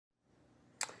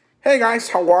Hey guys,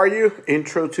 how are you?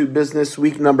 Intro to Business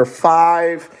Week number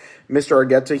 5. Mr.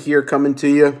 Argueta here coming to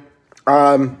you.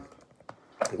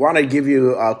 Want to give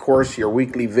you, of course, your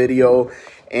weekly video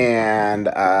and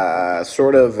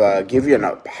give you an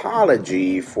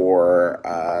apology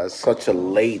for such a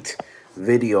late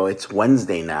video. It's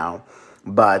Wednesday now.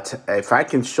 But if I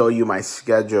can show you my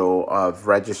schedule of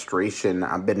registration,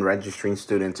 I've been registering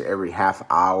students every half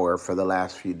hour for the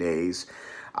last few days.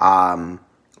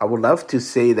 I would love to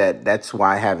say that that's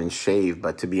why I haven't shaved,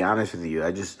 but to be honest with you,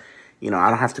 I just, I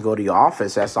don't have to go to the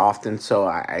office as often, so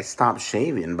I stopped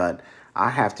shaving, but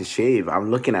I have to shave. I'm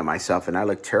looking at myself and I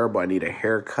look terrible. I need a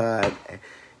haircut.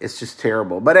 It's just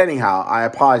terrible. But anyhow, I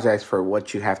apologize for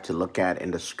what you have to look at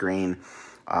in the screen.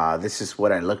 This is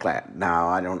what I look like now.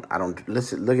 I don't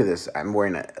listen. Look at this. I'm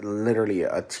wearing literally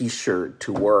a t-shirt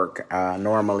to work.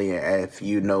 Normally, if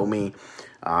you know me,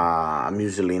 I'm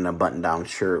usually in a button-down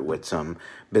shirt with some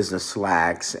business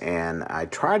slacks, and I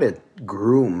try to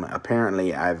groom.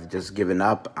 Apparently, I've just given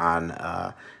up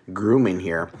on grooming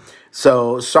here.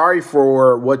 So sorry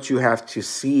for what you have to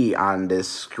see on this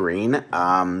screen.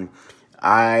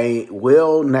 I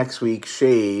will next week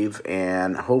shave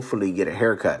and hopefully get a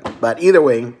haircut. But either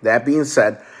way, that being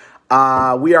said, we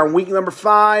are on week number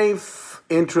 5,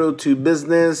 intro to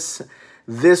business.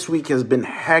 This week has been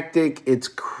hectic. It's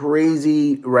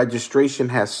crazy. Registration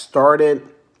has started.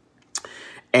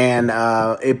 And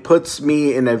it puts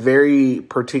me in a very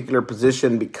particular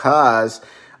position because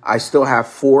I still have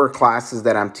 4 classes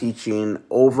that I'm teaching,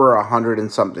 over 100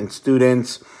 and something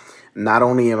students. Not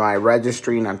only am I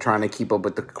registering, I'm trying to keep up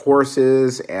with the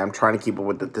courses, and I'm trying to keep up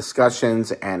with the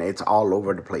discussions, and it's all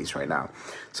over the place right now.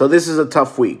 So this is a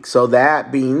tough week. So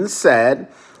that being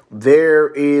said, there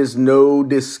is no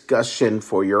discussion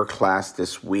for your class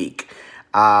this week.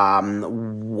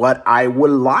 What I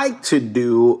would like to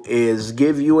do is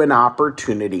give you an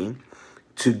opportunity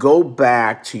to go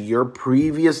back to your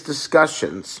previous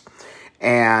discussions.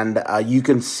 And you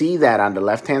can see that on the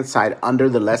left-hand side under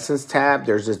the Lessons tab,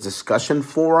 there's a discussion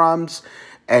forums.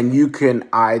 And you can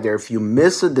either, if you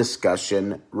miss a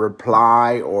discussion,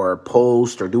 reply or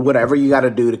post or do whatever you got to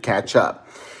do to catch up.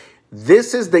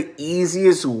 This is the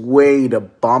easiest way to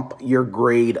bump your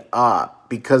grade up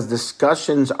because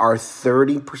discussions are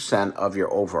 30% of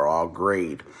your overall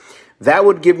grade. That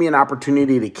would give me an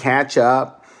opportunity to catch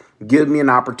up, give me an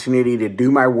opportunity to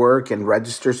do my work and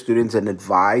register students and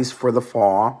advise for the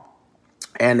fall.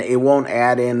 And it won't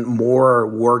add in more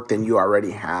work than you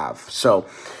already have. So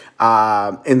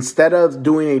instead of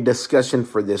doing a discussion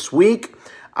for this week,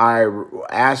 I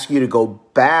ask you to go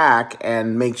back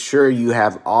and make sure you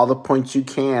have all the points you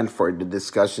can for the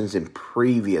discussions in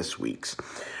previous weeks.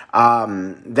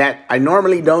 That I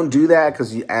normally don't do that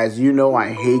because, as you know,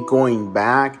 I hate going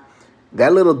back.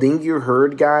 That little ding you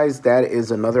heard, guys, that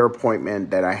is another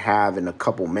appointment that I have in a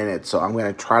couple minutes. So I'm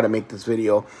going to try to make this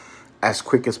video as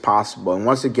quick as possible. And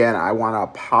once again, I want to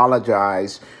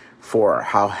apologize for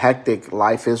how hectic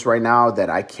life is right now, that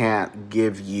I can't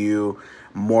give you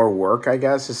more work, I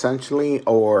guess, essentially,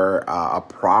 or a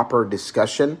proper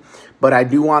discussion. But I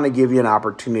do want to give you an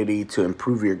opportunity to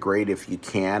improve your grade if you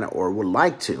can or would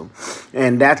like to.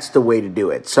 And that's the way to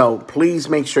do it. So please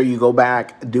make sure you go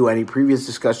back, do any previous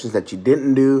discussions that you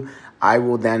didn't do. I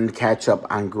will then catch up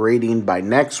on grading by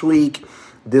next week.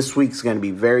 This week's going to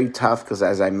be very tough because,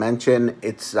 as I mentioned,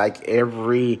 it's like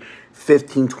every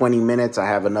 15, 20 minutes I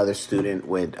have another student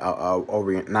with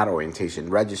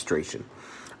registration.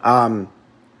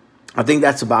 I think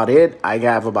that's about it. I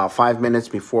have about 5 minutes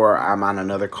before I'm on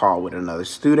another call with another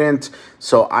student.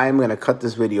 So I'm going to cut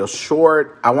this video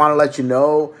short. I want to let you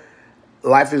know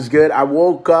life is good. I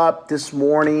woke up this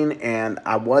morning and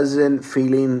I wasn't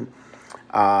feeling,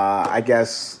 I'm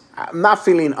not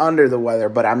feeling under the weather,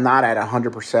 but I'm not at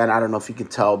 100%. I don't know if you can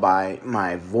tell by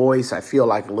my voice. I feel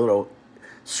like a little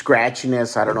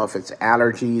scratchiness. I don't know if it's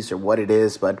allergies or what it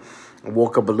is, but I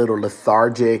woke up a little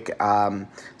lethargic.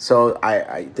 So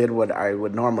I did what I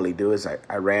would normally do is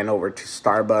I ran over to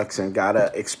Starbucks and got an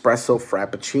espresso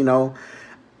frappuccino.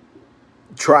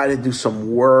 Try to do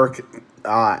some work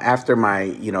after my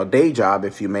day job,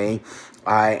 if you may.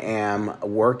 I am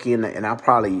working, and I'll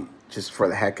probably just for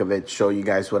the heck of it show you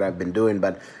guys what I've been doing.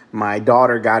 But my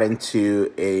daughter got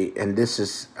into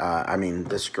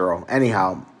this girl.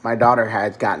 Anyhow, my daughter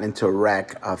had gotten into a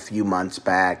wreck a few months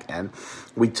back, and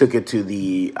we took it to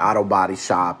the auto body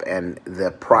shop, and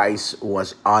the price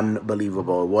was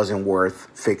unbelievable. It wasn't worth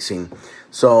fixing.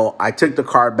 So I took the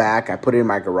car back. I put it in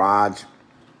my garage.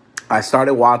 I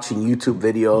started watching YouTube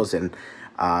videos, and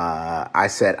I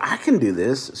said, I can do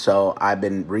this. So I've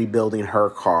been rebuilding her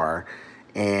car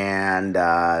and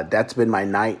that's been my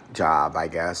night job, I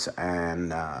guess,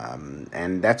 and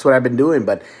that's what I've been doing.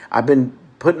 But I've been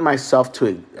putting myself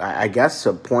to, I guess,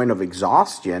 a point of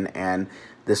exhaustion. And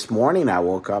this morning I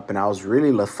woke up and I was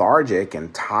really lethargic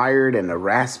and tired and a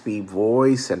raspy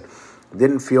voice and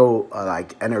didn't feel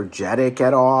like energetic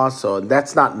at all. So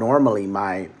that's not normally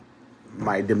my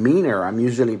demeanor. I'm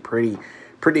usually pretty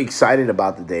excited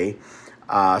about the day.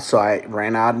 So I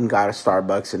ran out and got a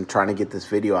Starbucks and trying to get this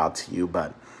video out to you.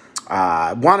 But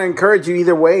I want to encourage you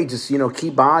either way. Just,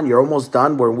 keep on. You're almost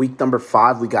done. We're in week number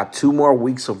 5. We got 2 more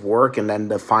weeks of work and then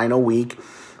the final week.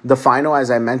 The final,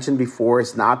 as I mentioned before,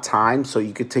 is not timed, so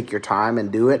you could take your time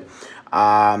and do it.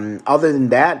 Other than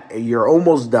that, you're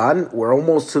almost done. We're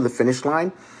almost to the finish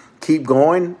line. Keep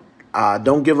going.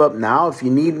 Don't give up now. If you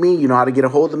need me, you know how to get a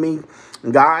hold of me.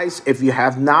 Guys, if you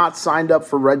have not signed up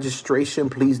for registration,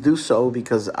 please do so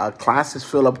because classes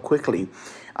fill up quickly.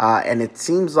 And it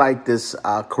seems like this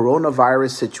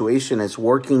coronavirus situation is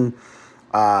working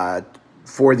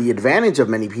for the advantage of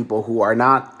many people who are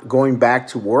not going back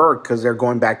to work because they're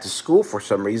going back to school for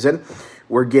some reason.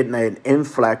 We're getting an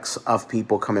influx of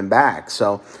people coming back.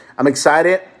 So I'm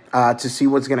excited to see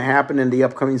what's going to happen in the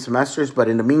upcoming semesters. But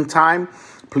in the meantime,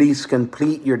 please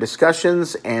complete your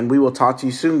discussions and we will talk to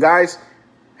you soon, guys.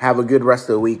 Have a good rest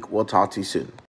of the week. We'll talk to you soon.